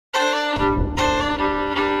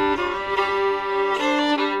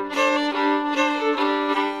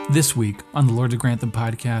This week on the Lords of Grantham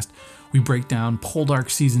podcast, we break down Poldark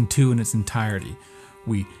Season 2 in its entirety.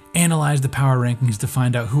 We analyze the power rankings to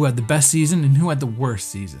find out who had the best season and who had the worst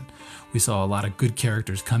season. We saw a lot of good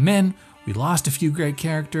characters come in, we lost a few great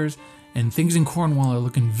characters, and things in Cornwall are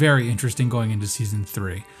looking very interesting going into Season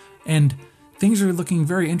 3. And things are looking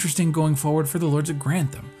very interesting going forward for the Lords of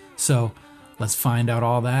Grantham. So let's find out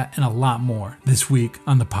all that and a lot more this week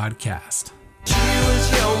on the podcast. She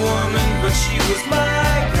was your woman, but she was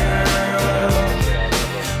my girl.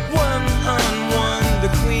 One on one, the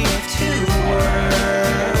queen of two worlds.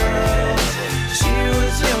 She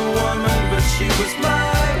was your woman, but she was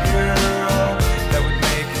my girl. That would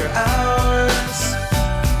make her ours.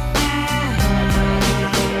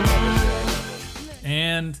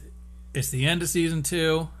 And it's the end of Season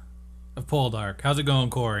 2 of Poldark. How's it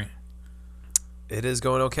going, Corey? It is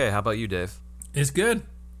going okay. How about you, Dave? It's good.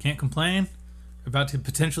 Can't complain. About to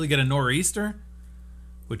potentially get a nor'easter,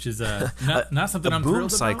 which is not something I'm thrilled about. A boom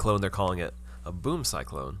cyclone, they're calling it. A boom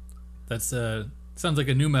cyclone. That's sounds like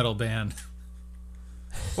a nu metal band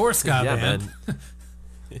or a ska band. Man.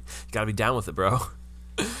 You gotta be down with it, bro.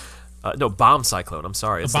 No, bomb cyclone. I'm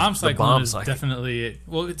sorry. It's bomb cyclone is definitely.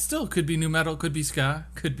 Well, it still could be nu metal, could be ska,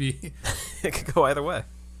 could be. It could go either way.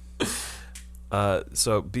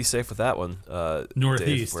 So be safe with that one.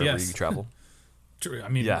 Northeast, Dave, wherever yes. you travel. I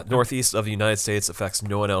mean, yeah, northeast of the United States affects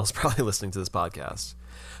no one else probably listening to this podcast.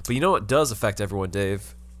 But you know what does affect everyone,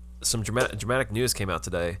 Dave? Some dramatic news came out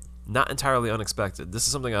today. Not entirely unexpected. This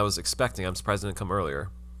is something I was expecting. I'm surprised it didn't come earlier.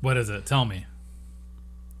 What is it? Tell me.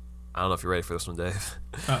 I don't know if you're ready for this one, Dave.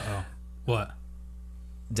 Uh-oh. What?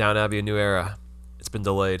 Downton Abbey: A New Era. It's been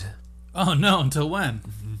delayed. Oh, no. Until when?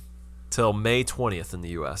 Till May 20th in the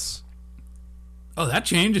U.S. Oh, that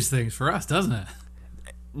changes things for us, doesn't it?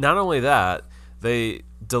 Not only that, they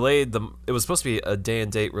delayed them. It was supposed to be a day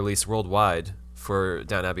and date release worldwide for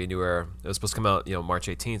Downton Abbey: A New Era. It was supposed to come out, March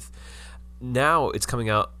 18th. Now it's coming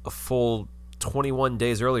out a full 21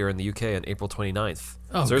 days earlier in the UK on April 29th.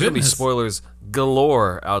 Oh, so there's going to be spoilers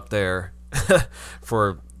galore out there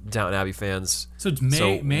for Downton Abbey fans. So it's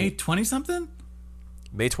May 20-something?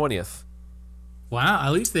 May 20th. Wow,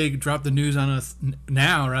 at least they dropped the news on us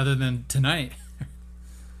now rather than tonight.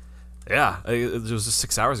 Yeah, it was just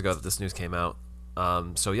 6 hours ago that this news came out.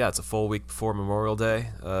 So yeah, it's a full week before Memorial Day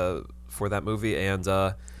for that movie, and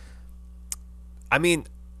I mean,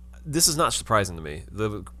 this is not surprising to me.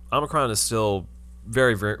 The Omicron is still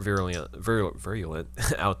very, very virulent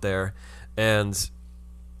out there, and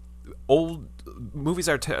old movies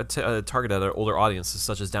are targeted at older audiences,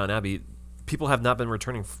 such as Downton Abbey. People have not been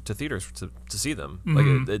returning to theaters to see them.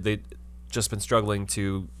 Mm-hmm. Like they just been struggling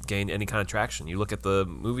to gain any kind of traction. You look at the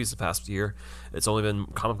movies the past year, it's only been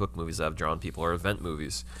comic book movies that have drawn people, or event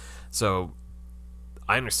movies. So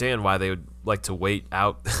I understand why they would like to wait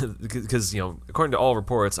out because, according to all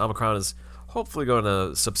reports, Omicron is hopefully going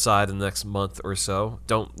to subside in the next month or so.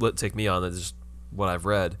 Don't take me on it, it's just what I've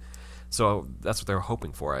read. So that's what they're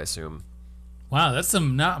hoping for, I assume. Wow, that's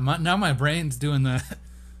some now my brain's doing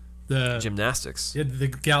the gymnastics. Yeah, the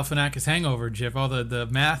Galifianakis hangover, Jif. All the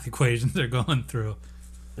math equations they're going through.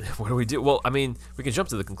 What do we do? Well, I mean, we can jump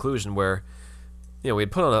to the conclusion where, we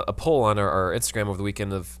had put on a poll on our Instagram over the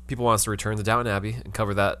weekend of people want us to return to Downton Abbey and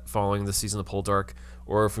cover that following the season of Poldark,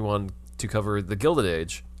 or if we want to cover the Gilded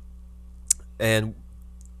Age. And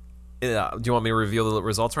do you want me to reveal the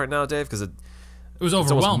results right now, Dave? Because it was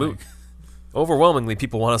overwhelming. Overwhelmingly,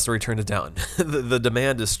 people want us to return to Downton. the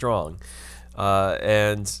demand is strong,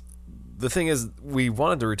 and the thing is, we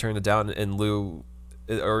wanted to return to Downton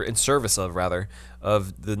in service of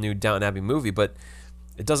the new Downton Abbey movie, but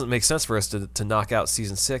it doesn't make sense for us to knock out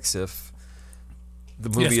season 6 if the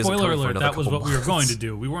movie isn't coming for another that was what months. we were going to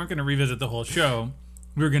do. We weren't going to revisit the whole show.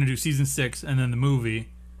 We were going to do season 6 and then the movie,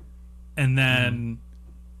 and then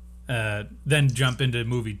jump into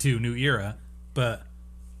movie 2, New Era. But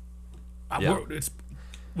it's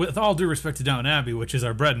with all due respect to Downton Abbey, which is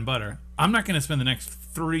our bread and butter. I'm not going to spend the next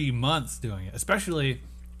 3 months doing it, especially,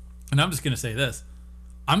 and I'm just going to say this,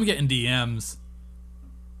 I'm getting DMs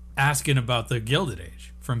asking about the Gilded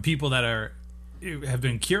Age from people that have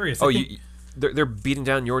been curious. Oh, they're beating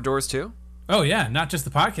down your doors too? Oh yeah, not just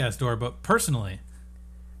the podcast door, but personally.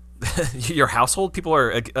 Your household people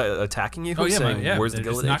are attacking you? Oh yeah, saying, where's the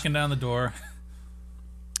Gilded Age? Knocking down the door.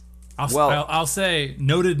 I'll say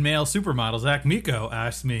noted male supermodel Zach Miko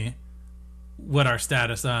asked me what our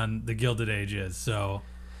status on the Gilded Age is. So,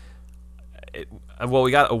 well,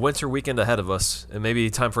 we got a winter weekend ahead of us, and maybe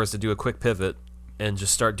time for us to do a quick pivot and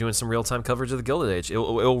just start doing some real-time coverage of the Gilded Age. It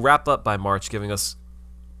will wrap up by March, giving us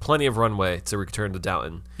plenty of runway to return to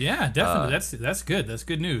Downton. Yeah, definitely. That's good. That's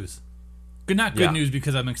good news. Not good news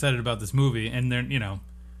because I'm excited about this movie, and they're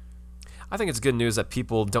I think it's good news that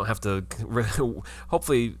people don't have to.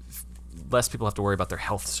 Hopefully, less people have to worry about their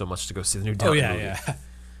health so much to go see the new Downton movie. Yeah.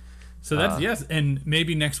 So that's yes, and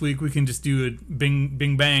maybe next week we can just do a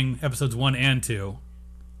Bing Bang episodes 1 and 2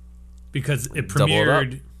 because it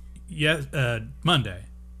premiered Monday.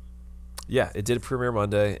 Yeah, it did premiere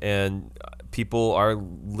Monday, and people are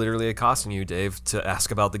literally accosting you, Dave, to ask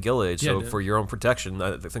about the Gill Age. Yeah, so for your own protection,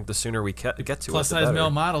 I think the sooner we get to Plus it, the size better. male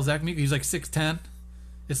model Zach Meek, he's like 6'10".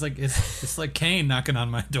 It's like Kane knocking on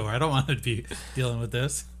my door. I don't want to be dealing with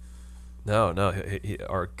this. No, he,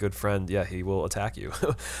 our good friend, he will attack you.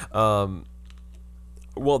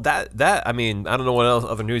 Well, that I mean, I don't know what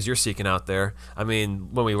other news you're seeking out there. I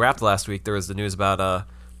mean, when we wrapped last week, there was the news about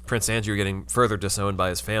Prince Andrew getting further disowned by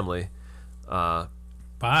his family.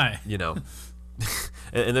 Bye. And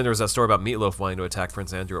then there was that story about Meatloaf wanting to attack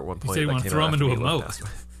Prince Andrew at one point. He said he wanted to throw him into a moat.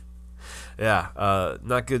 Yeah,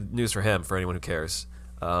 not good news for him, for anyone who cares.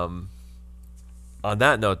 On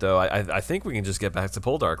that note, though, I think we can just get back to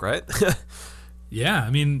Poldark, right? Yeah, I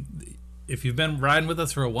mean, if you've been riding with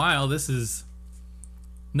us for a while, this is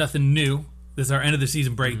nothing new. This is our end of the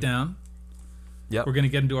season breakdown. Yep. We're going to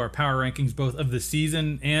get into our power rankings both of the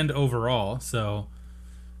season and overall. So,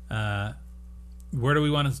 where do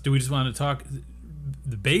we want to? Do we just want to talk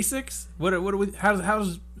the basics? What do we?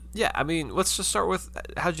 How's? Yeah, I mean, let's just start with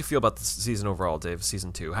how did you feel about the season overall, Dave?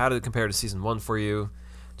 Season 2. How did it compare to season 1 for you?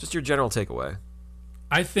 Just your general takeaway.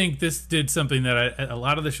 I think this did something that a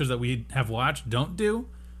lot of the shows that we have watched don't do,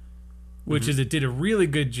 which is it did a really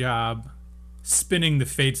good job spinning the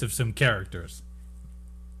fates of some characters.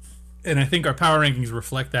 And I think our power rankings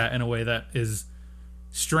reflect that in a way that is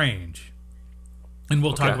strange. And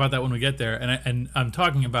we'll talk about that when we get there. And I'm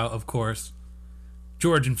talking about, of course,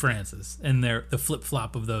 George and Francis and the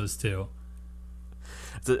flip-flop of those two.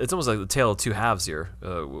 It's almost like the tale of two halves here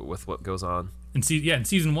with what goes on. In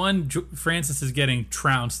season 1, Francis is getting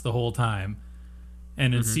trounced the whole time.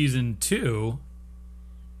 And in season 2,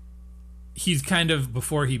 he's kind of,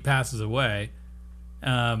 before he passes away,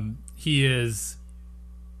 he is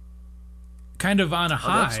kind of on a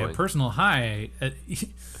high, a personal high.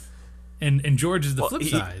 And George is the flip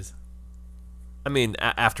side. I mean,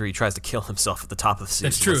 after he tries to kill himself at the top of the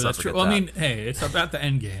season. That's true. Well, I mean, hey, it's about the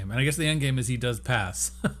end game. And I guess the end game is he does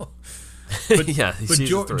pass. But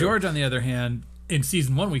George, on the other hand, in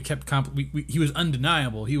season 1, we kept he was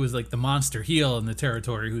undeniable. He was like the monster heel in the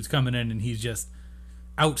territory who's coming in, and he's just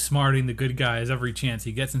outsmarting the good guys every chance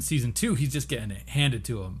he gets. In season 2, he's just getting it handed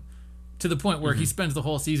to him, to the point where he spends the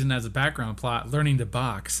whole season as a background plot learning to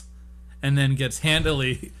box, and then gets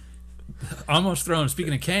handily almost thrown.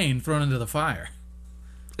 Speaking of Kane, thrown into the fire.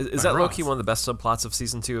 Is that low-key one of the best subplots of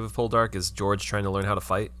season 2 of Poldark? Is George trying to learn how to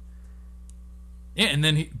fight? Yeah, and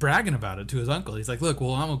then he bragging about it to his uncle. He's like, "Look,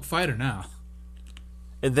 well, I'm a fighter now."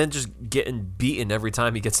 And then just getting beaten every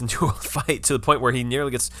time he gets into a fight, to the point where he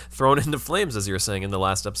nearly gets thrown into flames, as you were saying in the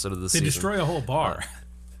last episode of the season. They destroy a whole bar.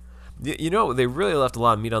 They really left a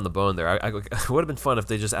lot of meat on the bone there. It would have been fun if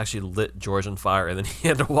they just actually lit George on fire, and then he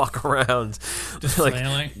had to walk around just like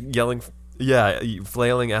flailing, yelling,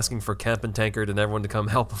 flailing, asking for Kemp and Tankard and everyone to come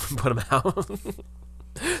help him and put him out.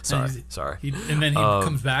 Sorry. And then he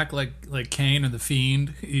comes back like Kane and the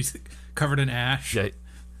Fiend. He's covered in ash.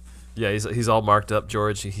 Yeah. He's all marked up.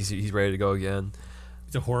 George. He's ready to go again.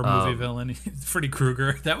 He's a horror movie villain. Freddy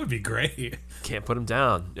Krueger. That would be great. Can't put him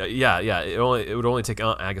down. Yeah. It would only take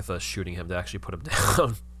Aunt Agatha shooting him to actually put him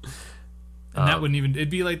down. And that wouldn't even. It'd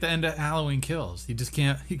be like the end of Halloween Kills. He just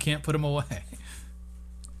can't. He can't put him away.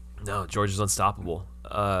 No, George is unstoppable.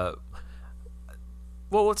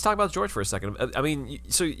 Well, let's talk about George for a second. I mean,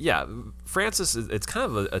 Francis, it's kind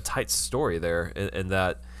of a tight story there in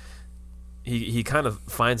that he kind of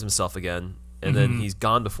finds himself again, and then he's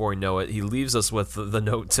gone before we know it. He leaves us with the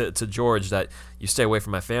note to George that you stay away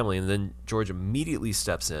from my family, and then George immediately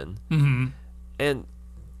steps in. And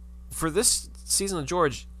for this season of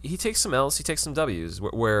George, he takes some L's, he takes some W's,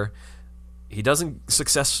 where he doesn't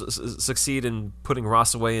succeed in putting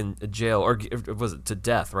Ross away in jail, or was it to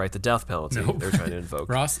death, right? The death penalty they're trying to invoke.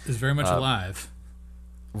 Ross is very much alive.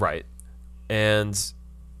 Right. And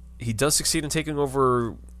he does succeed in taking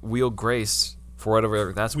over Wheel Grace, for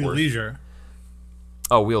whatever that's worth. Wheel Leisure.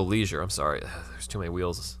 Oh, Wheel Leisure. I'm sorry. There's too many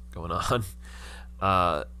wheels going on.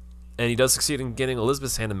 And he does succeed in getting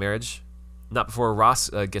Elizabeth's hand in marriage, not before Ross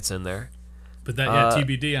gets in there. But that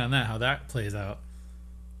TBD on that, how that plays out.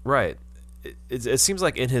 Right. It seems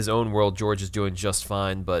like in his own world, George is doing just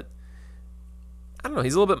fine, but I don't know.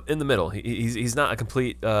 He's a little bit in the middle. He's not a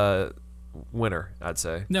complete winner, I'd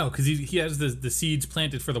say. No, because he has the seeds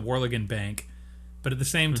planted for the Warligan Bank, but at the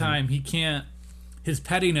same time, he can't. His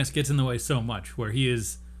pettiness gets in the way so much, where he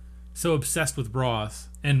is so obsessed with Ross,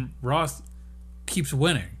 and Ross keeps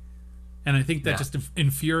winning. And I think that just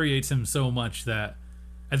infuriates him so much that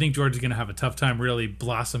I think George is going to have a tough time really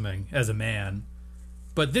blossoming as a man.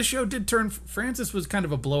 But this show did turn. Francis was kind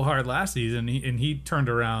of a blowhard last season, and he turned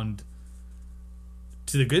around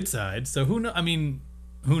to the good side. So who knows? I mean,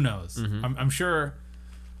 who knows? I'm sure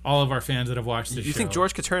all of our fans that have watched this show. You think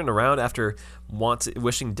George could turn it around after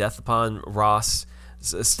wishing death upon Ross,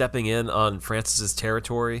 stepping in on Francis's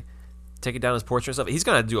territory, taking down his portrait and stuff? He's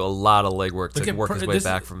going to do a lot of legwork to work his way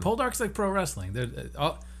back from. Poldark's like pro wrestling.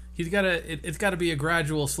 He's got to. It's got to be a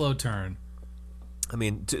gradual, slow turn. I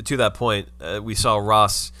mean, to that point, we saw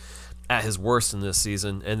Ross at his worst in this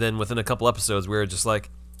season, and then within a couple episodes, we were just like,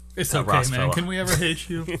 "It's okay, Ross man. fella. Can we ever hate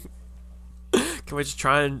you? Can we just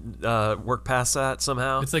try and work past that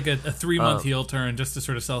somehow?" It's like a 3-month heel turn just to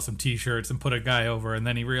sort of sell some T-shirts and put a guy over, and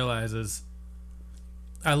then he realizes,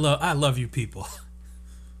 I love you people,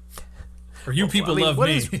 or you people love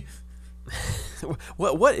me.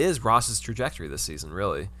 What is Ross's trajectory this season,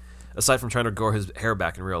 really? Aside from trying to grow his hair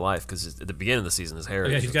back in real life, because at the beginning of the season, his hair.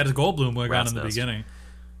 He's got his Goldblum wig on in the beginning.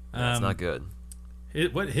 That's not good.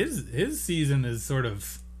 His season is sort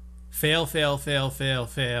of fail,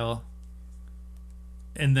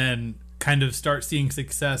 and then kind of start seeing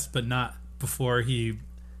success, but not before he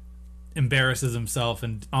embarrasses himself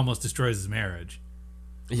and almost destroys his marriage.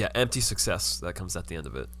 Yeah, empty success that comes at the end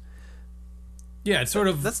of it. Yeah, it's sort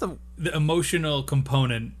of that's the emotional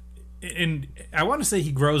component. And I want to say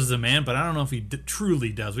he grows as a man, but I don't know if he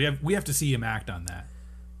truly does. We have to see him act on that.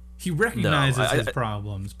 He recognizes his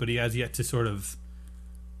problems, but he has yet to sort of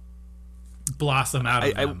blossom out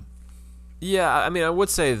of them. Yeah, I mean, I would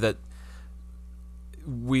say that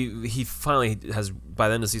he finally has, by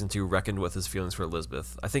the end of season 2, reckoned with his feelings for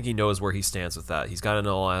Elizabeth. I think he knows where he stands with that. He's gotten it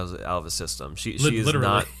all out of his system. She is literally.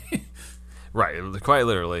 Not right, quite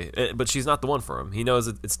literally. But she's not the one for him. He knows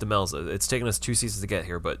it's Demelza. It's taken us 2 seasons to get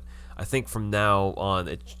here, but I think from now on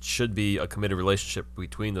it should be a committed relationship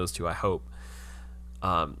between those two, I hope.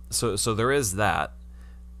 So there is that.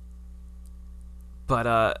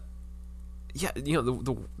 But yeah,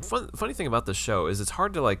 the funny thing about this show is it's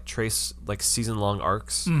hard to like trace like season-long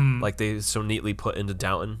arcs like they so neatly put into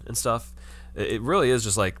Downton and stuff. It really is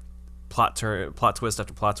just like plot twist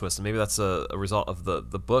after plot twist, and maybe that's a result of the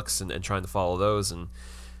books and trying to follow those and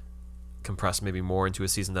compress maybe more into a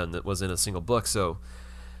season than it was in a single book. So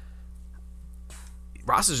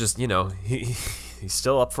Ross is just, he's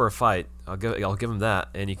still up for a fight. I'll give him that,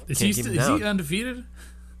 and is he undefeated?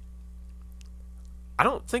 I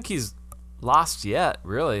don't think he's lost yet,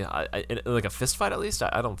 really. In like a fist fight, at least.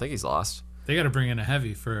 I don't think he's lost. They got to bring in a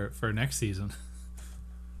heavy for next season.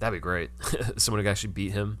 That'd be great. Someone who could actually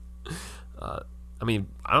beat him. I mean,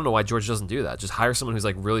 I don't know why George doesn't do that. Just hire someone who's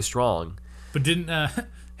like really strong. But didn't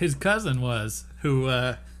his cousin who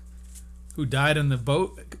died in the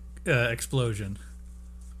boat explosion?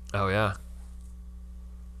 Oh yeah,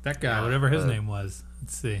 that guy, whatever his name was.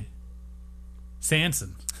 Let's see,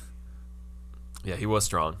 Sanson. Yeah, he was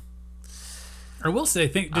strong. I will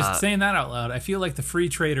say, saying that out loud, I feel like the free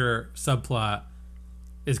trader subplot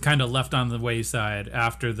is kind of left on the wayside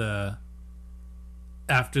after the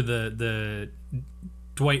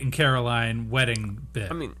Dwight and Caroline wedding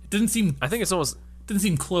bit. I mean, I think it's almost didn't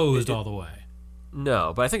seem closed all the way.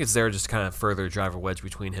 No, but I think it's there just to kind of further drive a wedge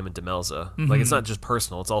between him and Demelza. Like, it's not just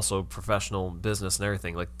personal; it's also professional, business, and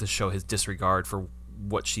everything. Like, to show his disregard for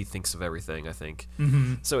what she thinks of everything. I think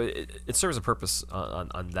so. It serves a purpose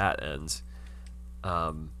on that end.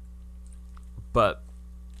 But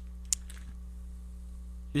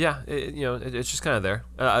yeah, it's just kind of there.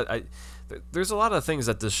 There's a lot of things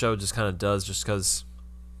that this show just kind of does just because,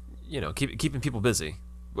 keeping people busy.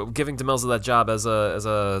 Giving Demelza that job as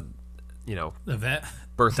a a vet,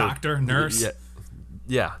 birther, doctor, nurse.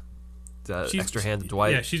 Yeah. Extra hand to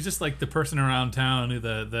Dwight. Yeah, she's just like the person around town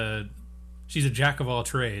who she's a jack of all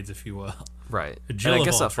trades, if you will. Right. A Jill and I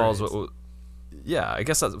guess of all that follows trades. I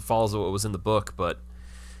guess that follows what was in the book, but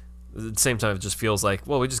at the same time, it just feels like,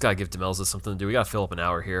 well, we just gotta give Demelza something to do. We gotta fill up an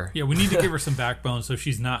hour here. Yeah, we need to give her some backbone so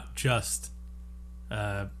she's not just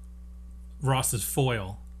Ross's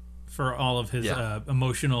foil for all of his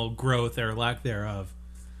emotional growth or lack thereof.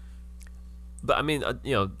 But I mean,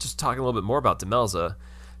 just talking a little bit more about Demelza,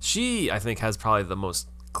 she, I think, has probably the most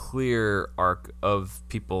clear arc of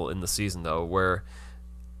people in the season, though, where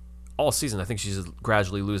all season, I think she's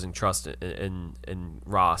gradually losing trust in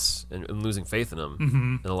Ross and losing faith in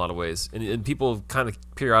him in a lot of ways. And people kind of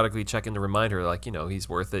periodically check in to remind her, like, he's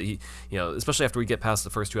worth it. He, especially after we get past the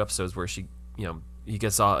first 2 episodes where she, he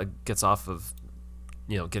gets off of,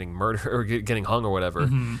 getting murdered or getting hung or whatever.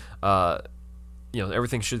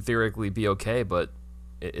 Everything should theoretically be okay, but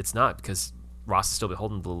it's not, because Ross is still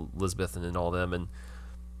beholden to Elizabeth and all them, and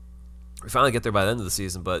we finally get there by the end of the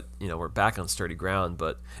season, but we're back on sturdy ground.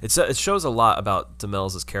 But it shows a lot about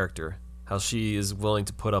Demelza's character, how she is willing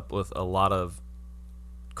to put up with a lot of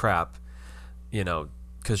crap,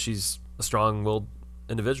 because she's a strong-willed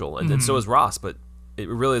individual, and so is Ross. But it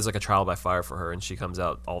really is like a trial by fire for her, and she comes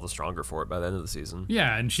out all the stronger for it by the end of the season.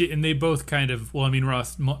 Yeah, and they both kind of,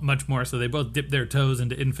 Ross much more so, they both dip their toes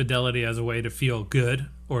into infidelity as a way to feel good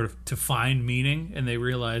or to find meaning, and they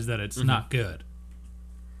realize that it's not good.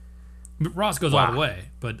 Ross goes all the way,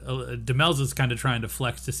 but Demelza's kind of trying to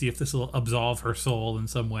flex to see if this will absolve her soul in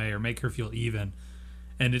some way or make her feel even.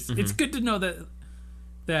 And it's good to know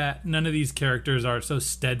that none of these characters are so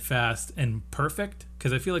steadfast and perfect,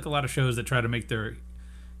 because I feel like a lot of shows that try to make their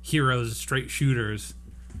heroes straight shooters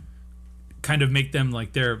kind of make them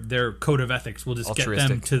like their code of ethics will just get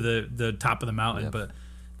them to the top of the mountain. Yep. But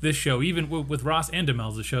this show, even with Ross and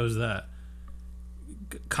Demelza, shows that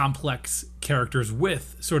complex characters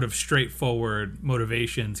with sort of straightforward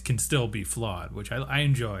motivations can still be flawed, which I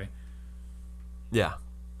enjoy. Yeah.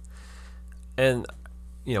 And,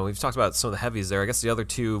 we've talked about some of the heavies there. I guess the other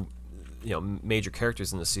 2, major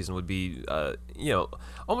characters in this season would be,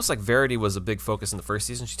 almost like Verity was a big focus in the first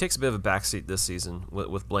season. She takes a bit of a backseat this season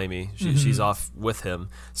with Blamey. She's off with him.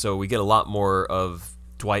 So we get a lot more of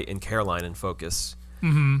Dwight and Caroline in focus.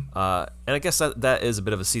 And I guess that is a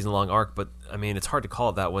bit of a season-long arc, but I mean, it's hard to call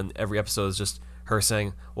it that when every episode is just her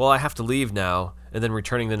saying, "Well, I have to leave now," and then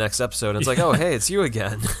returning the next episode, and it's like, "Oh, hey, it's you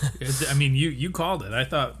again." I mean, you called it. I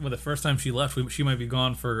thought the first time she left, she might be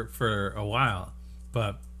gone for a while,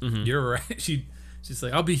 but you're right. She's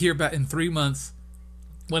like, "I'll be here back in 3 months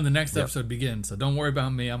when the next episode begins, so don't worry about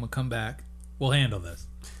me. I'm gonna come back. We'll handle this."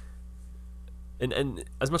 And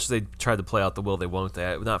as much as they tried to play out the will they won't,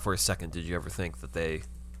 not for a second did you ever think that they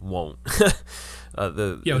won't. It's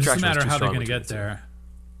just a matter of how they're going to get there.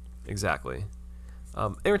 Exactly.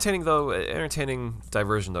 Entertaining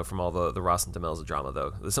diversion, though, from all the Ross and Demelza drama,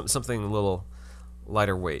 though. There's something a little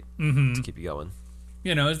lighter weight to keep you going.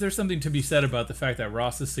 Is there something to be said about the fact that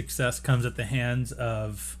Ross's success comes at the hands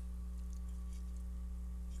of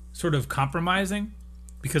sort of compromising?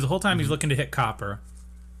 Because the whole time he's looking to hit copper,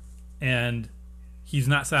 and he's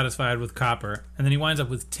not satisfied with copper, and then he winds up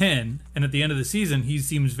with tin, and at the end of the season he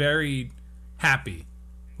seems very happy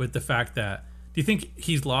with the fact that, do you think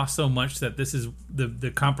he's lost so much that this is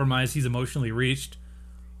the compromise he's emotionally reached,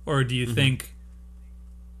 or do you think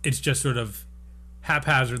it's just sort of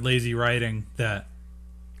haphazard lazy writing that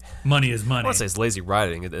money is money? I won't say it's lazy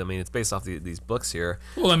writing. I mean, it's based off these books here.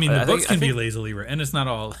 Well, I mean, the books can be lazily written, and it's not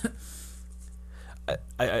all.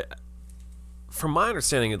 From my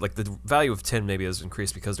understanding, like, the value of tin maybe has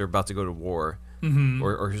increased because they're about to go to war,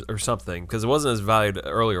 or something. Because it wasn't as valued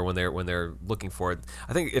earlier when they're looking for it.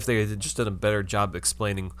 I think if they had just done a better job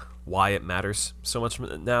explaining why it matters so much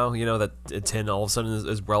now, that tin all of a sudden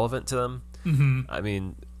is relevant to them. I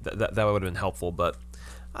mean, that would have been helpful. But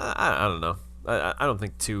I don't know. I don't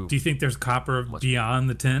think too. Do you think there's copper beyond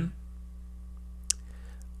the tin?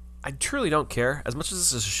 I truly don't care. As much as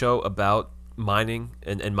this is a show about mining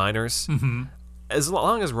and miners. As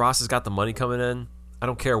long as Ross has got the money coming in, I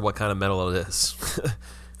don't care what kind of metal it is.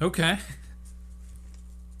 Okay.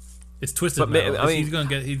 It's twisted metal. I mean,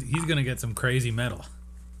 he's gonna get some crazy metal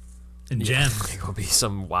and gems. It will be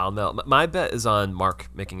some wild metal. My bet is on Mark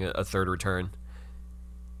making a third return.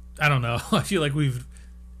 I don't know. I feel like I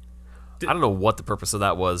don't know what the purpose of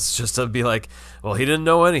that was. Just to be like, well, he didn't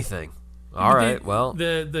know anything. All right, well,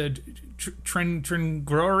 the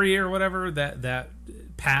Tringrori or whatever, that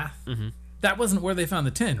path. That wasn't where they found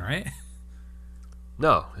the tin, right?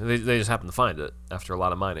 No, they just happened to find it after a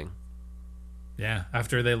lot of mining. Yeah,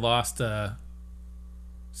 after they lost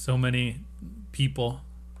so many people.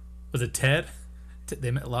 Was it Ted? They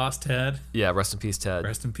lost Ted. Yeah, rest in peace, Ted.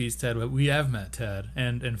 Rest in peace, Ted. We have met Ted,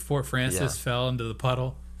 and Fort Francis fell into the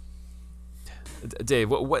puddle. Dave,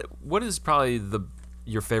 what is probably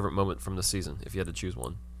your favorite moment from the season, if you had to choose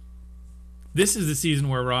one? This is the season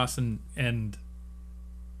where Ross and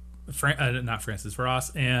not Francis,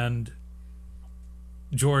 Ross and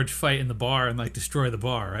George fight in the bar and like destroy the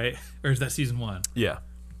bar, right? Or is that season 1? Yeah,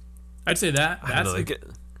 I'd say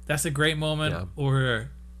that's a great moment. Yeah. Or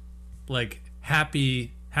like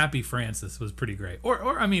happy Francis was pretty great.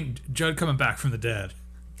 Or I mean, Judd coming back from the dead.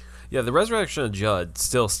 Yeah, the resurrection of Judd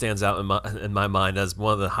still stands out in my mind as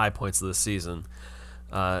one of the high points of the season.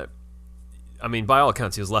 I mean, by all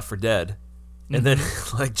accounts, he was left for dead, and then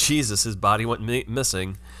like Jesus, his body went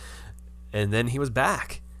missing, and then he was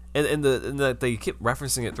back, and they keep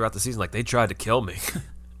referencing it throughout the season, like they tried to kill me,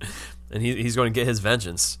 and he's going to get his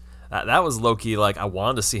vengeance. That was low-key, like, I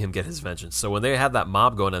wanted to see him get his vengeance. So when they had that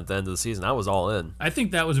mob going at the end of the season, I was all in. I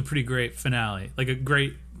think that was a pretty great finale, like a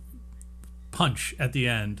great punch at the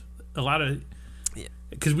end. A lot of...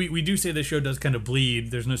 Because we do say this show does kind of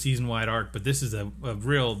bleed. There's no season-wide arc, but this is a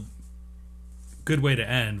real good way to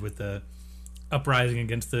end with the uprising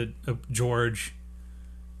against the George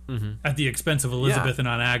at the expense of Elizabeth and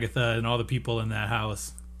Aunt Agatha and all the people in that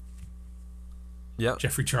house. Yeah.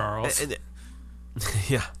 Jeffrey Charles.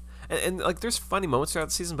 Yeah. And like, there's funny moments throughout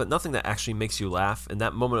the season, but nothing that actually makes you laugh. And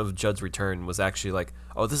that moment of Judd's return was actually like,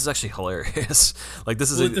 oh, this is actually hilarious. Like, this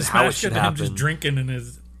is how it should happen. Him just drinking in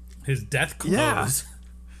his death clothes. Yeah.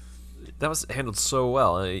 That was handled so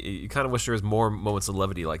well. You kind of wish there was more moments of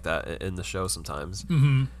levity like that in the show sometimes.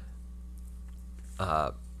 Mm-hmm.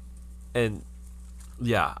 And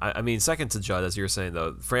yeah, I mean, second to Judd, as you were saying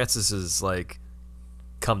though, Francis's like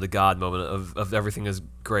come to God moment of everything is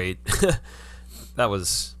great. That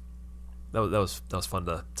was fun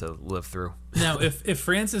to live through. Now, if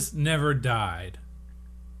Francis never died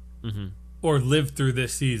or lived through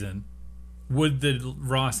this season, would the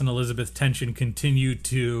Ross and Elizabeth tension continue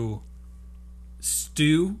to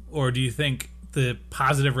stew, or do you think the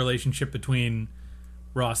positive relationship between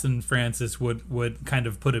Ross and Francis would kind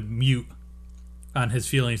of put a mute on his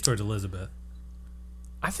feelings towards Elizabeth?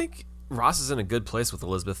 I think Ross is in a good place with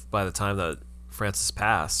Elizabeth by the time that Francis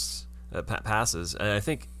passes, and I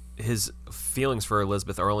think his feelings for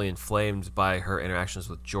Elizabeth are only inflamed by her interactions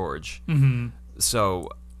with George. Mm-hmm. So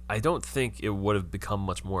I don't think it would have become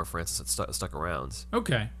much more if Francis had stuck around.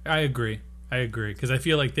 Okay, I agree, because I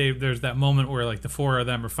feel like there's that moment where like the four of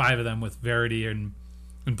them or five of them with Verity and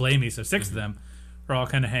Blamey, so 6 of them are all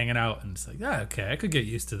kind of hanging out, and it's like, yeah, okay, I could get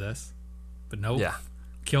used to this, but nope,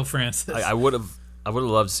 kill Francis. I would have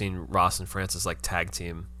loved seeing Ross and Francis like tag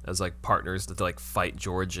team as like partners to like fight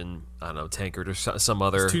George and I don't know, Tankard or some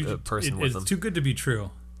other person with them. It's too good to be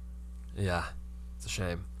true. Yeah, it's a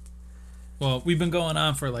shame. Well, we've been going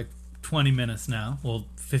on for like 20 minutes now. Well,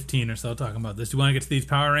 15 or so talking about this. Do you want to get to these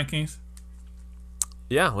power rankings?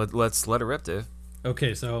 Yeah, let's let it rip, Dave.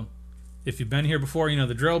 Okay, so if you've been here before, you know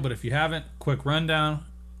the drill, but if you haven't, quick rundown.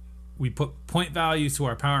 We put point values to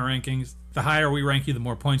our power rankings. The higher we rank you, the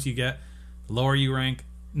more points you get. The lower you rank,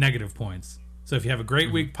 negative points. So if you have a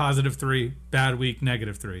great week, +3, bad week,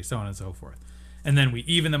 -3, so on and so forth. And then we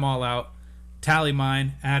even them all out, tally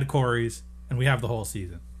mine, add Corey's, and we have the whole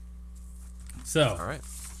season. So, all right,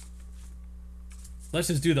 let's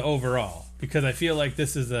just do the overall, because I feel like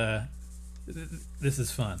this is fun.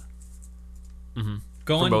 Mm-hmm.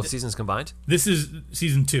 For both seasons combined? This is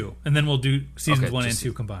season 2, and then we'll do seasons 1 and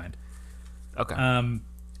 2 combined. Okay.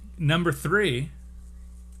 Number 3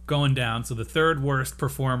 going down, so the third worst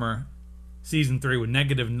performer, season 3 with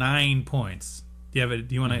 -9 points. Do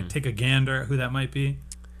you want to take a gander at who that might be?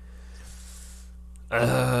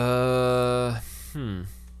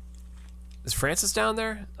 Is Francis down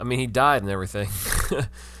there? I mean, he died and everything.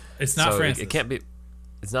 It's not so Francis. It can't be.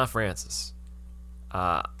 It's not Francis.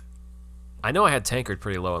 I know I had Tankard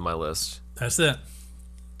pretty low on my list. That's it.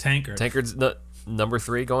 Tankard. Tankard's number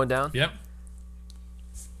 3 going down? Yep.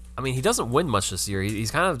 I mean, he doesn't win much this year. He's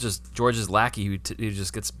kind of just George's lackey who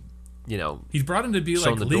just gets, He's brought in to be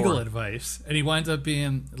like legal door. advice, and he winds up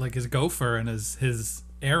being like his gopher and his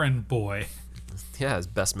errand boy. Yeah, his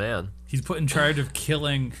best man. He's put in charge of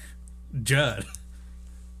killing Judd.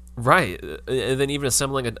 Right. And then even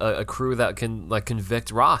assembling a crew that can like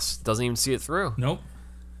convict Ross. Doesn't even see it through. Nope.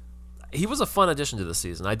 He was a fun addition to this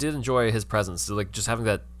season. I did enjoy his presence. Like just having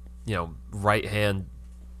that, right hand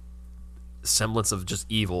semblance of just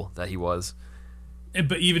evil that he was.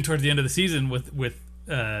 But even towards the end of the season with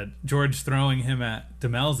George throwing him at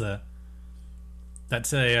Demelza,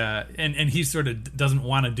 that's and he sort of doesn't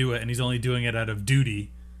want to do it, and he's only doing it out of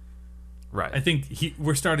duty. Right. I think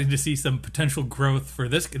we're starting to see some potential growth for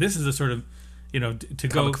this. This is a sort of, to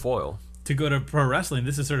comic go foil. To go to pro wrestling.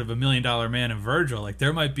 This is sort of $1 million man and Virgil. Like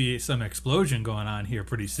there might be some explosion going on here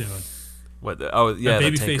pretty soon. What? Oh yeah, the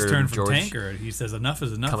babyface turn from George Tankard. He says enough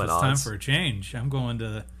is enough. It's time for a change. I'm going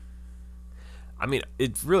to. I mean,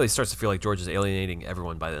 it really starts to feel like George is alienating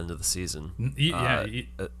everyone by the end of the season. They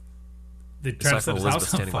try to set his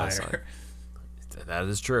house on fire. That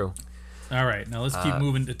is true. All right, now let's keep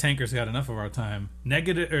moving. Tankard's got enough of our time.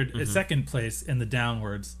 Second place in the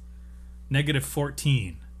downwards,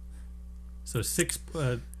 -14. So 5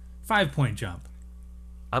 5-point jump.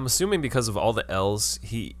 I'm assuming because of all the L's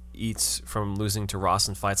he eats from losing to Ross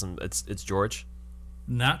and fights him, it's George.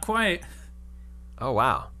 Not quite. Oh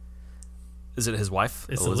wow. Is it his wife?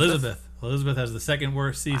 It's Elizabeth. Elizabeth has the second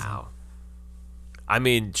worst season. Wow. I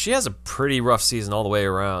mean, she has a pretty rough season all the way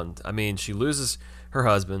around. I mean, she loses her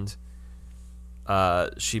husband.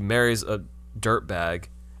 She marries a dirtbag.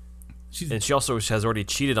 And she also has already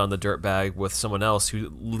cheated on the dirtbag with someone else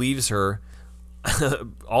who leaves her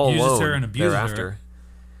all uses alone her and abuses thereafter. her.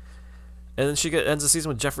 And then she ends the season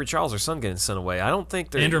with Jeffrey Charles, her son, getting sent away. I don't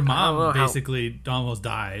think they're... And her I don't know mom how- basically almost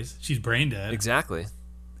dies. She's brain dead. Exactly.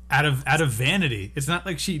 Out of vanity. It's not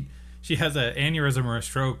like she has an aneurysm or a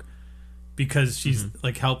stroke because she's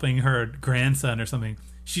like helping her grandson or something.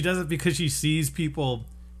 She does it because she sees people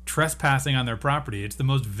trespassing on their property. It's the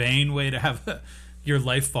most vain way to have your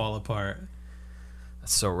life fall apart.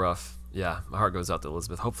 That's so rough. Yeah, my heart goes out to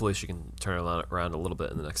Elizabeth. Hopefully she can turn it around a little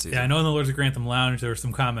bit in the next season. Yeah, I know in the Lords of Grantham Lounge there were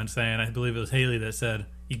some comments saying, I believe it was Haley that said,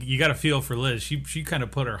 you got to feel for Liz. She kind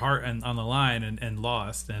of put her heart on the line and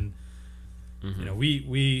lost. And, you know,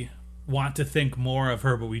 we want to think more of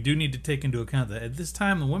her, but we do need to take into account that at this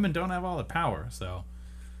time the women don't have all the power. So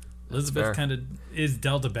Elizabeth kind of is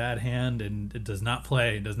dealt a bad hand and it does not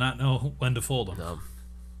know when to fold them. No.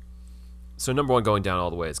 So number one going down all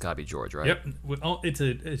the way, it's got to be George, right? Yep. It's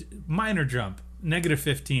a minor jump.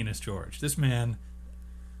 -15 is George. This man,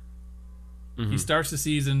 he starts the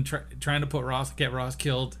season trying to get Ross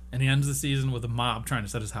killed, and he ends the season with a mob trying to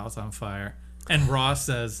set his house on fire. And Ross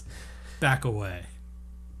says, back away.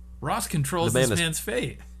 Ross controls this man's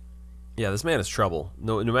fate. Yeah, this man is trouble.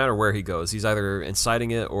 No matter where he goes. He's either inciting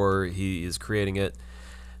it or he is creating it.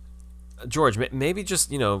 George, maybe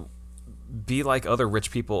just, be like other rich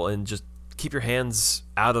people and just keep your hands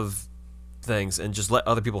out of things and just let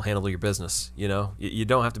other people handle your business. You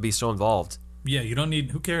don't have to be so involved. Yeah, you don't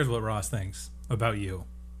need. Who cares what Ross thinks about you?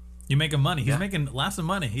 You making money. He's making lots of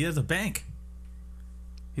money. He has a bank.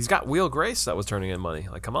 He's got Wheel Grace that was turning in money.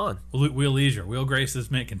 Like, come on. Wheel Leisure. Wheel Grace is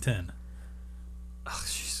making 10. Ugh,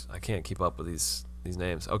 jeez, I can't keep up with these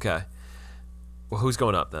names. Okay. Well, who's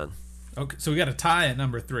going up then? Okay, so we got a tie at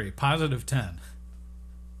number 3. +10.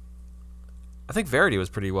 I think Verity was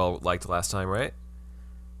pretty well liked last time, right?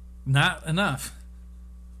 Not enough.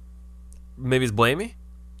 Maybe it's Blamey?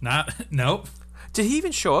 Nope. Did he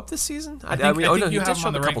even show up this season? I think he you did have him show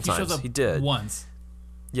on up the a couple rank. He times. shows up He did once.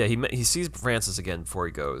 Yeah, he sees Francis again before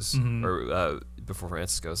he goes, or before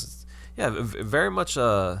Francis goes. Very much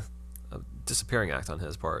a disappearing act on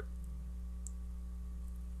his part.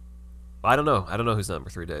 I don't know who's number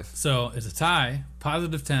 3, Dave. So it's a tie,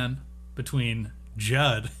 +10, between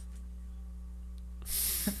Judd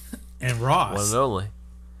and Ross. One and only.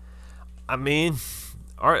 I mean,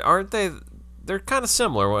 aren't they? They're kind of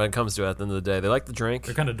similar when it comes to it at the end of the day. They like to drink.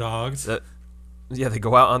 They're kind of dogs. Yeah, they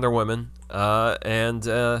go out on their women, and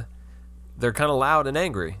they're kind of loud and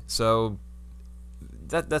angry. So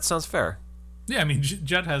that sounds fair. Yeah, I mean,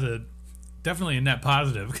 Judd has definitely a net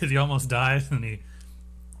positive because he almost dies and he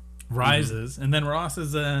rises. And then Ross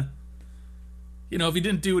is if he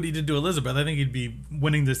didn't do what he did to Elizabeth, I think he'd be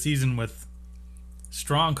winning the season with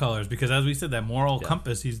strong colors because, as we said, that moral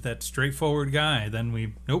compass, he's that straightforward guy.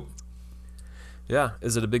 Then nope. Yeah,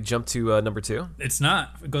 is it a big jump to number 2? It's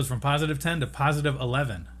not. It goes from +10 to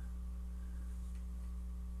 +11.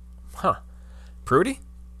 Huh. Prudy?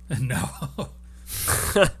 No.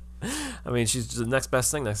 I mean, she's the next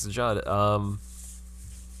best thing next to Judd. I'm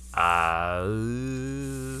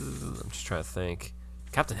just trying to think.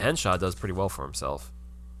 Captain Henshaw does pretty well for himself.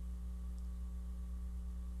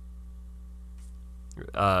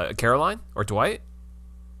 Caroline or Dwight?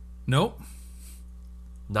 Nope.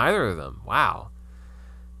 Neither of them. Wow.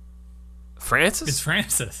 Francis? It's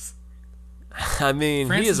Francis. I mean,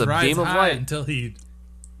 Francis he is a rides beam of high light. until he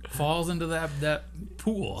falls into that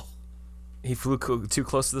pool. He flew too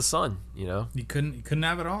close to the sun, He couldn't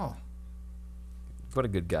have it all. What a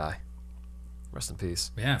good guy. Rest in peace.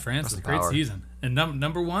 Yeah, Francis, Rest in great power. season. And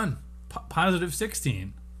number 1,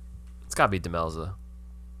 +16. It's got to be Demelza.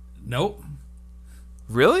 Nope.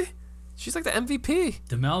 Really? She's like the MVP.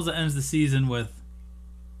 Demelza ends the season with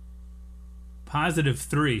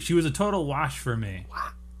 +3. She was a total wash for me.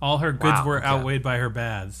 Wow. All her goods Wow, were okay. outweighed by her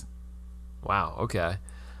bads. Wow, okay.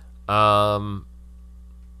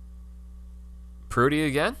 Prudy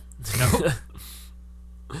again? Nope.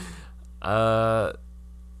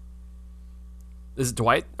 Is it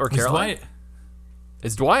Dwight or It's Caroline? Dwight.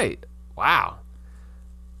 It's Dwight. Wow.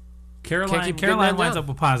 Caroline keep getting that winds down. up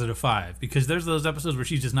with +5 because there's those episodes where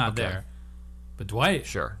she's just not Okay. there. But Dwight,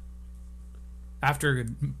 Sure. after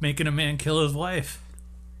making a man kill his wife,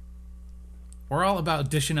 We're all about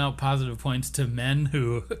dishing out positive points to men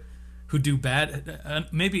who do bad,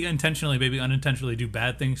 maybe intentionally, maybe unintentionally do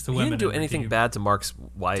bad things to He women. didn't do and anything redeem- bad to Mark's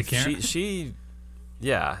wife. To Karen?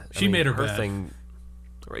 Yeah. She made her bad. thing.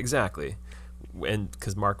 Exactly. And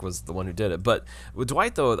because Mark was the one who did it. But with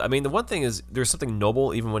Dwight, though, I mean, the one thing is there's something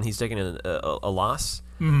noble even when he's taking a loss.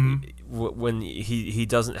 When he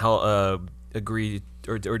doesn't agree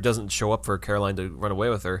or doesn't show up for Caroline to run away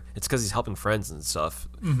with her, it's because he's helping friends and stuff.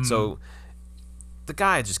 So the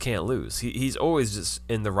guy just can't lose. He's always just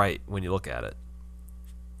in the right when you look at it.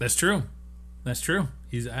 That's true. That's true.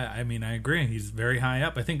 I mean, I agree. He's very high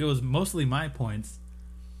up. I think it was mostly my points.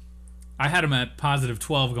 I had him at positive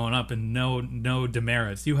 12 going up and no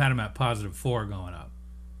demerits. You had him at positive 4 going up.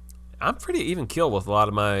 I'm pretty even keel with a lot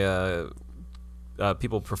of my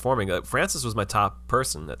people performing. Frances was my top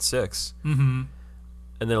person at 6. And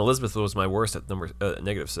then Elizabeth was my worst at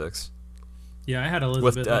 -6. Yeah, I had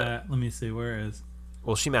Elizabeth at, let me see, where is...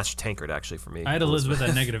 Well, she matched Tankard, actually, for me. I had Elizabeth at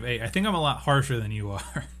 -8. I think I'm a lot harsher than you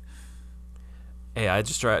are. Hey, I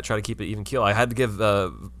just try to keep it even keel. I had to give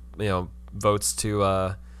votes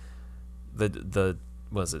to the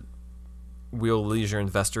was it Wheel Leisure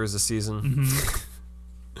Investors this season.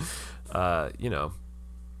 I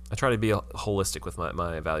try to be holistic with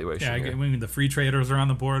my evaluation. Yeah, here. I mean, the free traders are on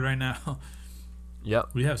the board right now. Yep.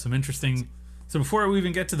 We have some interesting... So before we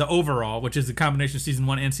even get to the overall, which is the combination of season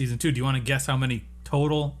 1 and season 2, do you want to guess how many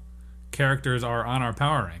total characters are on our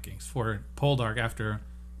power rankings for Poldark after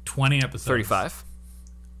 20 episodes? 35.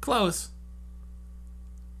 Close.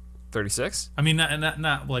 36. I mean,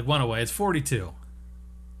 not like one away. It's 42,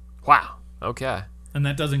 Wow. Okay. and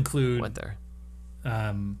that does include Went there.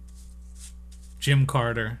 Jim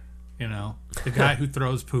Carter. The guy who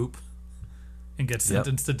throws poop and gets Yep.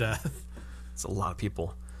 sentenced to death. It's a lot of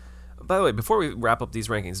people. By the way, before we wrap up these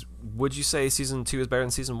rankings, would you say season 2 is better than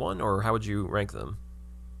season 1, or how would you rank them?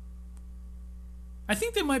 I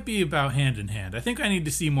think they might be about hand in hand. I think I need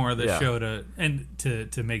to see more of the Yeah. show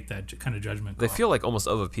to make that kind of judgment They call. feel like almost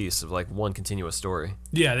of a piece of like one continuous story.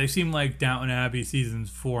 Yeah, they seem like Downton Abbey seasons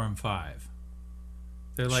 4 and 5.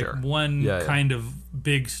 They're like Sure. one Yeah. kind of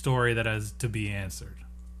big story that has to be answered.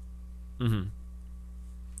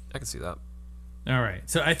 I can see that. All right,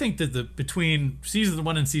 so I think that between season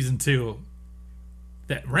 1 and season 2,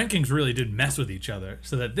 that rankings really did mess with each other.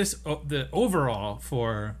 So that the overall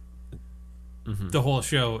for the whole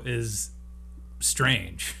show is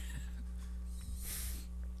strange.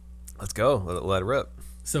 Let's go. Let it rip.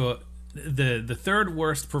 So the third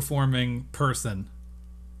worst performing person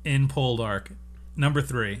in Poldark, number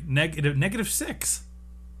 3, -6.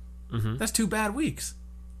 That's 2 bad weeks.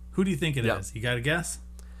 Who do you think it Yeah. is? You got a guess?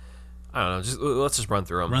 I don't know. Let's just run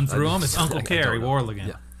through them. Run through them. It's Uncle I Carrie don't know. Warligan.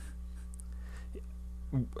 Yeah.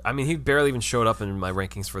 I mean, he barely even showed up in my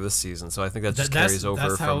rankings for this season, so I think that just carries over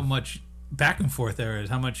That's how from. much back and forth there is.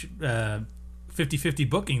 How much 50-50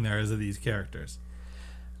 booking there is of these characters.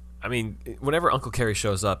 I mean, whenever Uncle Carrie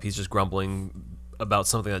shows up, he's just grumbling about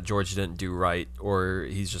something that George didn't do right, or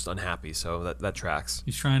he's just unhappy. So that tracks.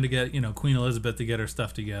 He's trying to get Queen Elizabeth to get her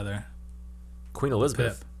stuff together. Queen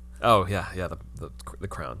Elizabeth. Pip. Oh yeah, the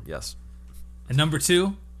crown. Yes. And number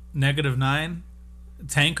 2, -9,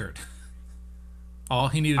 Tankard. All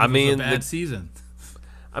he needed was a bad season.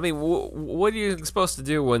 I mean, what are you supposed to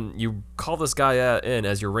do when you call this guy in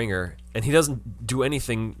as your ringer and he doesn't do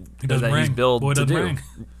anything He doesn't that ring. he's billed Boy to doesn't do? ring.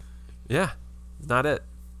 Yeah, not it.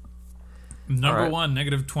 Number All right. 1,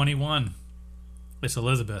 -21. It's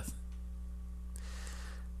Elizabeth.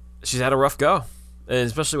 She's had a rough go, and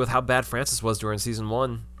especially with how bad Frances was during season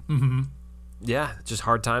 1. Yeah, just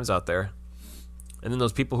hard times out there. And then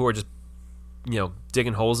those people who are just,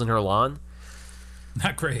 digging holes in her lawn.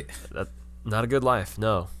 Not great. Not a good life.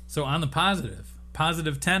 No. So on the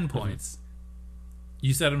positive 10 points.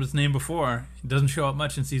 You said his name before. He doesn't show up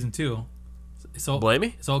much in season 2. It's old,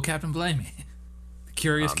 Blamey? It's old Captain Blamey. The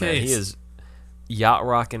curious Man, case. he is yacht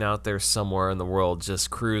rocking out there somewhere in the world, just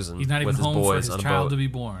cruising. He's not even with his home for boys his on a child boat. to be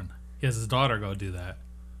born. He has his daughter go do that.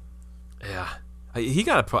 Yeah. He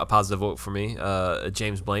got a positive vote for me.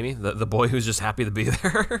 James Blamey, the boy who's just happy to be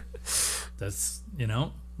there. That's,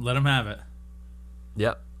 let him have it.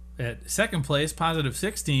 Yep. At second place, positive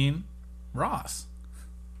 16, Ross.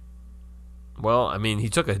 Well, I mean, he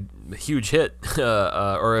took a huge hit,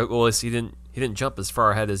 or at least he didn't jump as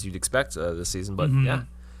far ahead as you'd expect this season. But yeah,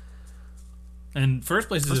 And first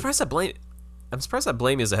place I'm is surprised that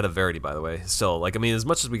Blamey is ahead of Verity. By the way, still, I mean, as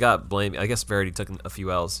much as we got Blamey, I guess Verity took a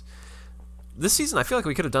few L's. This season, I feel like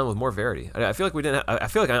we could have done with more Verity. I feel like we didn't. I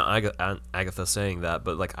feel like Agatha saying that,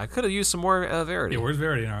 but like I could have used some more Verity. yeah, where's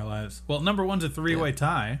Verity in our lives? Well, number 1's a 3-way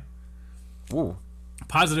tie. Ooh.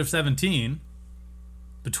 Positive 17,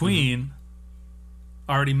 between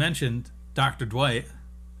already mentioned Dr. Dwight,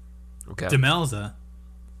 Okay. Demelza,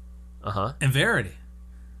 Uh-huh. and Verity.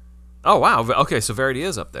 Oh, wow. Okay, so Verity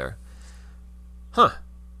is up there. Huh.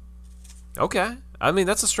 Okay. I mean,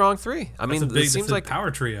 that's a strong 3. I mean, it seems like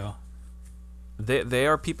power trio. they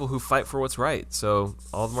are people who fight for what's right. So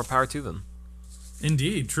all the more power to them.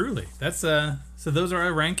 Indeed, truly. That's so those are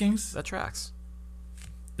our rankings. That tracks.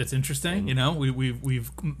 That's interesting. You know,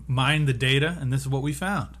 we've mined the data, and this is what we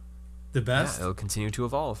found. The best, Yeah, it'll continue to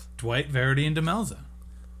evolve. Dwight, Verity, and Demelza.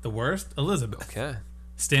 The worst, Elizabeth. Okay.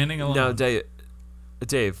 Standing alone. Now,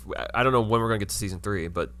 Dave, I don't know when we're going to get to season 3,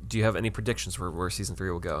 but do you have any predictions for where season 3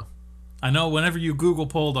 will go? I know whenever you Google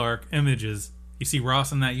Poldark images, you see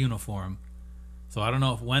Ross in that uniform. So I don't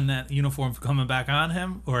know if when that uniform's coming back on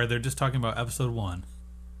him, or they're just talking about episode 1.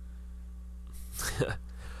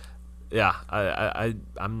 Yeah,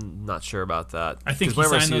 I'm not sure about that. I think 'Cause he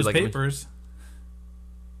whenever signed see, those like, papers.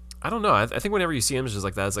 I don't know. I think whenever you see images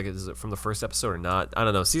like that, it's like, is it from the first episode or not? I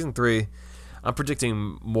don't know. Season 3, I'm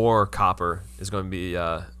predicting more copper is going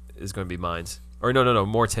to be mined. Or no,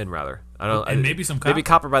 more tin rather. I don't. And maybe some maybe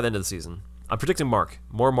copper? copper by the end of the season. I'm predicting more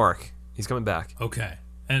Mark. He's coming back. Okay.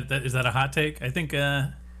 And is that a hot take? I think.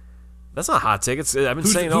 That's not a hot take. It's I've been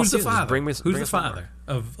Who's, saying all who's the season. Just father? bring me, Who's bring the us more father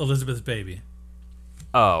Mark. of Elizabeth's baby?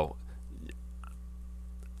 Oh,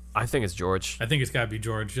 I think it's George. I think it's got to be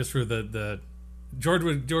George. Just for the George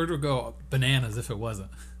would go bananas if it wasn't.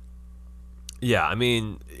 Yeah, I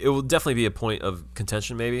mean, it will definitely be a point of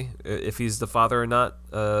contention, maybe if he's the father or not,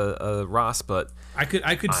 Ross. But I could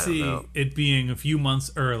don't see know. it being a few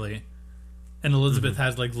months early, and Elizabeth Mm-hmm.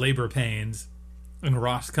 has like labor pains, and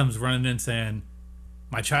Ross comes running in saying,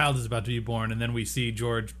 "My child is about to be born," and then we see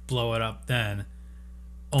George blow it up. Then,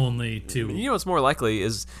 only to you know what's more likely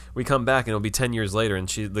is we come back and it'll be 10 years later, and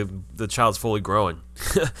the child's fully growing.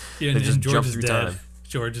 and, They and just George jump is through dead. time.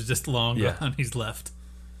 George is just long Yeah. gone. He's left.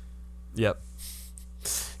 Yep.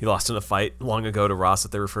 He lost in a fight long ago to Ross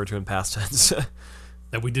that they refer to in past tense.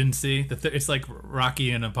 That we didn't see. It's like Rocky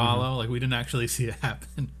and Apollo. Mm-hmm. Like we didn't actually see it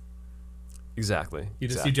happen. Exactly. You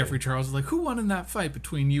just exactly. see Jeffrey Charles is like, "Who won in that fight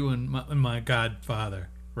between you and my godfather?"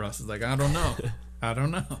 Ross is like, "I don't know. I don't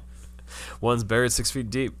know." One's buried 6 feet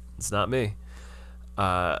deep. It's not me.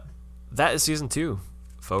 That is season 2,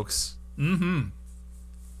 folks. Mm-hmm.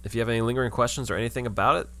 If you have any lingering questions or anything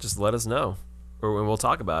about it, just let us know, or we'll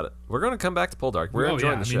talk about it. We're going to come back to Poldark. We're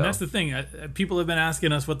enjoying the show. I mean, that's the thing. People have been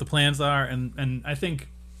asking us what the plans are, and I think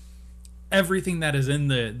everything that is in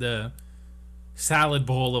the salad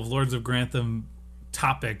bowl of Lords of Grantham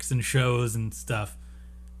topics and shows and stuff,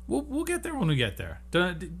 we'll get there when we get there.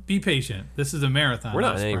 Be patient. This is a marathon. We're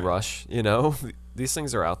not a in any sprint. rush, you know? These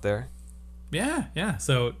things are out there. Yeah.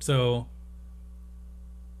 So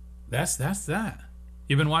that's that.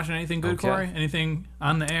 You been watching anything good, Okay. Corey? Anything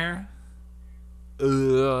on the air?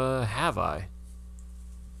 Have I?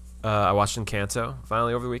 I watched Encanto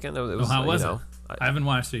finally over the weekend. It was, How was you it? know, I haven't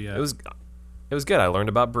watched it yet. It was good. I learned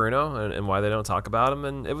about Bruno and why they don't talk about him,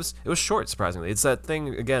 and it was short, surprisingly. It's that thing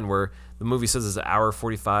again where the movie says it's an hour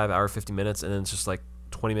 45, hour 50 minutes, and then it's just like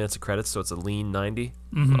 20 minutes of credits, so it's a lean 90.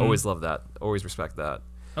 Mhm. Always love that. Always respect that.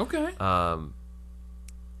 Okay.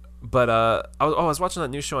 But I was watching that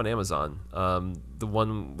new show on Amazon, the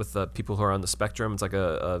one with the people who are on the spectrum. It's like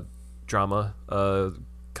a drama,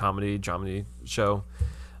 comedy dramedy show.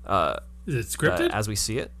 Is it scripted? As We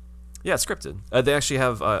See It. Yeah, it's scripted. They actually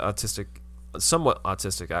have somewhat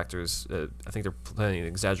autistic actors. I think they're playing an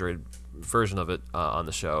exaggerated version of it on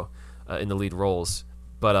the show in the lead roles.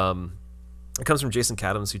 But it comes from Jason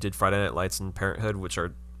Katims, who did Friday Night Lights and Parenthood, which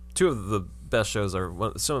are two of the best shows,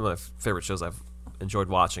 some of my favorite shows I've enjoyed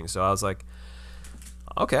watching. So I was like,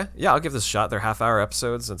 okay, yeah, I'll give this a shot. They're half-hour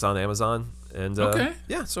episodes. It's on Amazon. And Okay.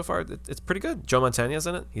 yeah, so far it's pretty good. Joe Mantegna's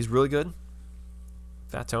in it. He's really good.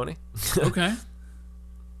 Fat Tony. Okay.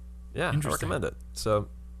 Yeah, I Interesting. recommend it. So,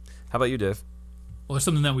 how about you, Dave? Well, it's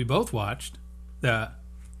something that we both watched that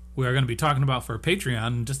we are going to be talking about for Patreon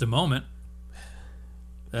in just a moment.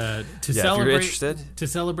 To If celebrate, you're interested. to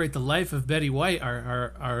celebrate the life of Betty White,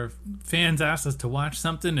 our fans asked us to watch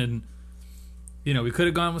something, and we could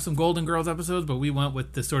have gone with some Golden Girls episodes, but we went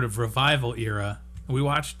with the sort of revival era. We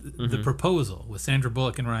watched The Proposal with Sandra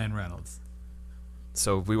Bullock and Ryan Reynolds.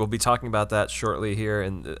 So we will be talking about that shortly here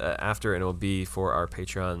and after, and it will be for our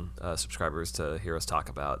Patreon subscribers to hear us talk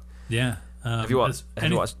about. Yeah. Have you watched?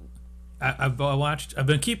 I've watched. I've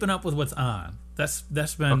been keeping up with what's on. That's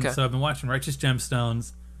been Okay. so. I've been watching Righteous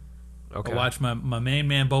Gemstones. Okay. I watched my main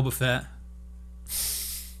man Boba Fett.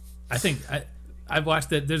 I think I watched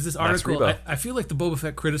that. There's this Max article. Rebo. I feel like the Boba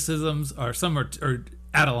Fett criticisms are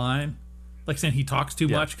out of line. like saying he talks too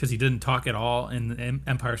Yeah. much because he didn't talk at all in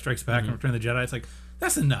Empire Strikes Back and Return of the Jedi. It's like,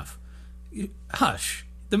 that's enough. Hush.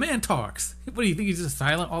 The man talks. What do you think? He's just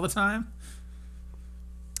silent all the time?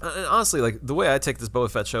 And honestly, like the way I take this Boba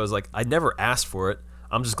Fett show is like I never asked for it.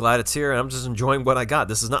 I'm just glad it's here, and I'm just enjoying what I got.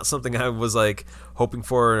 This is not something I was like hoping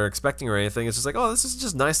for or expecting or anything. It's just like, oh, this is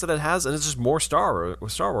just nice that it has, and it's just more Star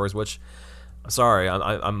Wars. Which, I'm sorry,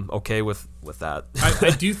 I'm okay with that. I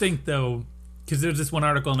do think, though, because there's this one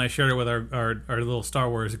article, and I shared it with our little Star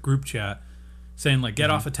Wars group chat, saying, like, get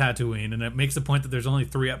off of Tatooine, and it makes the point that there's only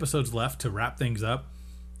 3 episodes left to wrap things up.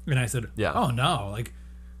 And I said, Yeah. oh, no, like,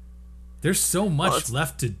 there's so much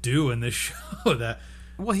left to do in this show that...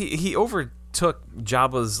 Well, he overtook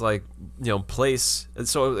Jabba's like place, and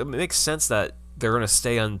so it makes sense that they're gonna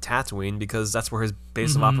stay on Tatooine because that's where his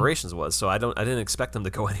base of operations was. So I didn't expect them to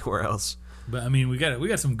go anywhere else. But I mean, we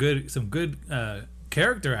got some good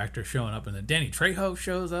character actors showing up, and then Danny Trejo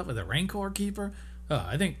shows up as a Rancor keeper.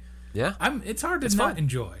 I think it's hard to not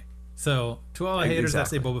enjoy. So to all the haters that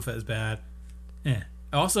say Boba Fett is bad,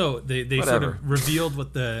 Also, they sort of revealed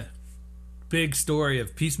what the big story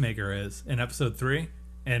of Peacemaker is in episode 3,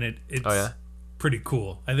 and it's pretty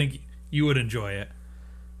cool. I think you would enjoy it.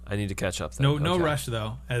 I need to catch up then. No rush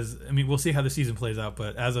though. We'll see how the season plays out,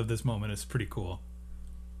 but as of this moment, it's pretty cool.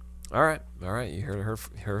 All right. You heard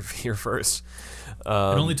her here first. It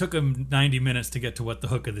only took them 90 minutes to get to what the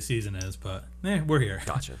hook of the season is, but we're here.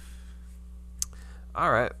 Gotcha.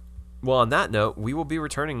 All right. Well, on that note, we will be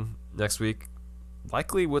returning next week,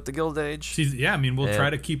 likely with the Gilded Age. We'll try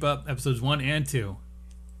to keep up episodes 1 and 2.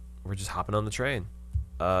 We're just hopping on the train.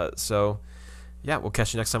 We'll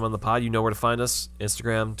catch you next time on the pod. You know where to find us: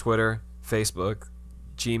 Instagram, Twitter, Facebook,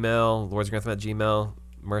 Gmail, lordsgrantham at Gmail,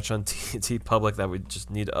 merch on T Public that we just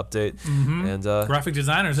need to update. Mm-hmm. And graphic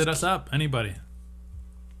designers, hit us up. Anybody.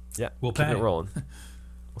 Yeah, we'll keep pay. it rolling.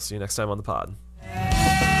 We'll see you next time on the pod.